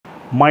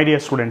My dear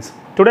students,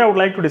 today I would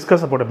like to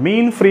discuss about a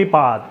mean free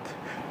path.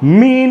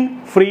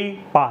 Mean free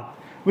path,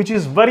 which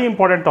is very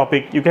important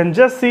topic. You can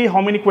just see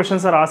how many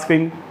questions are asked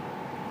in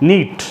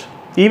Neet.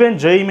 Even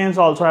JEE Mains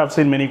also have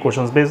seen many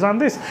questions based on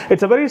this.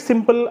 It's a very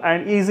simple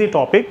and easy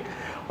topic.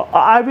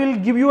 I will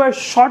give you a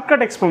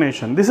shortcut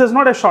explanation. This is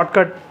not a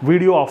shortcut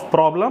video of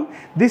problem.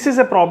 This is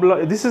a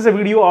problem. This is a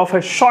video of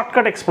a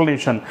shortcut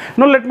explanation.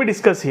 Now let me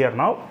discuss here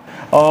now.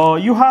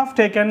 You have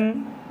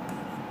taken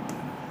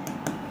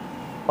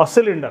a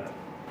cylinder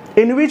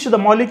in which the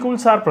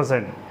molecules are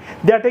present.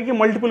 They are taking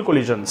multiple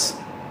collisions.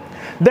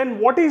 Then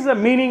what is the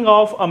meaning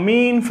of a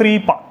mean free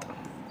path?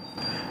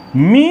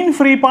 Mean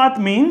free path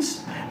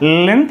means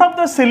length of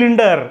the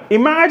cylinder,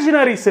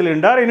 imaginary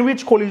cylinder in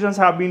which collisions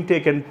have been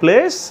taken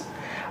place,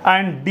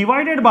 and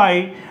divided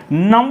by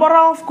number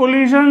of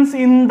collisions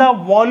in the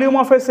volume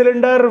of a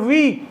cylinder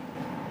V.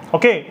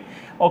 Okay,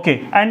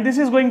 and this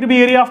is going to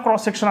be area of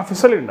cross section of a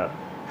cylinder.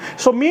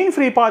 So mean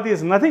free path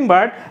is nothing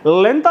but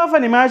length of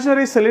an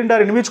imaginary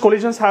cylinder in which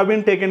collisions have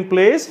been taken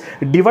place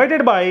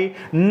divided by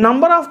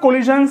number of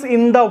collisions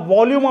in the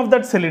volume of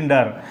that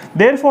cylinder.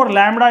 Therefore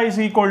lambda is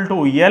equal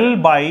to L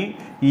by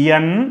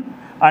N,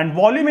 and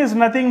volume is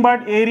nothing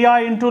but area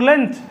into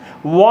length.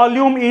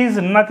 Volume is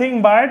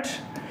nothing but,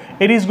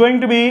 it is going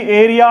to be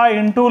area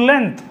into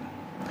length.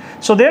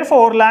 So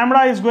therefore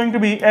lambda is going to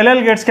be,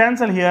 LL gets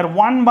cancelled here,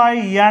 1 by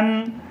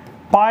N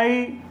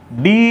pi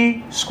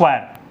d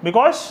square,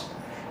 because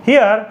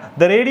here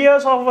the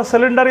radius of a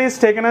cylinder is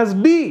taken as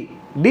d.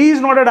 D is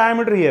not a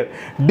diameter here.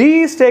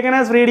 D is taken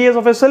as radius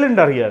of a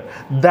cylinder here.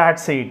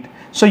 That's it.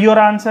 So your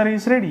answer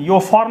is ready. Your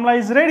formula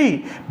is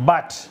ready.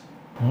 But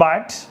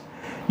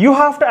you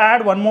have to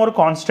add one more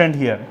constant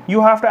here.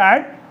 You have to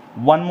add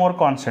one more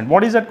constant.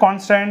 What is that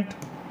constant?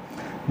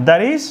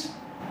 That is,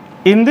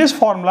 in this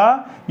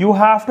formula you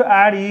have to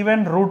add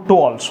even root 2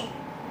 also.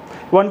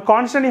 One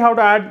constant you have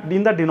to add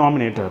in the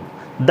denominator.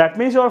 That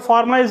means your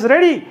formula is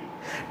ready.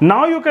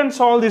 Now you can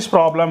solve this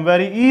problem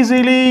very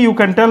easily. You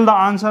can tell the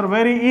answer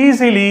very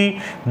easily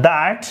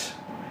that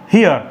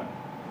here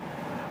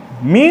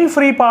mean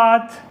free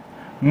path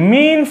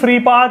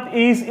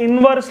is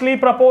inversely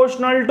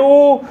proportional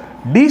to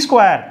d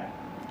square,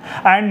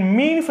 and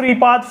mean free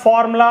path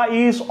formula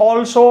is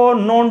also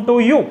known to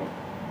you.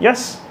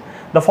 Yes,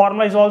 the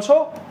formula is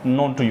also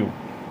known to you.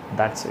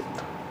 That's it.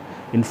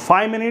 In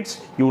 5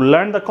 minutes, you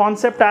learn the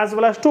concept as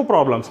well as 2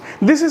 problems.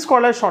 This is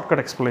called a shortcut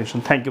explanation.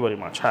 Thank you very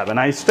much. Have a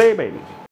nice day, baby.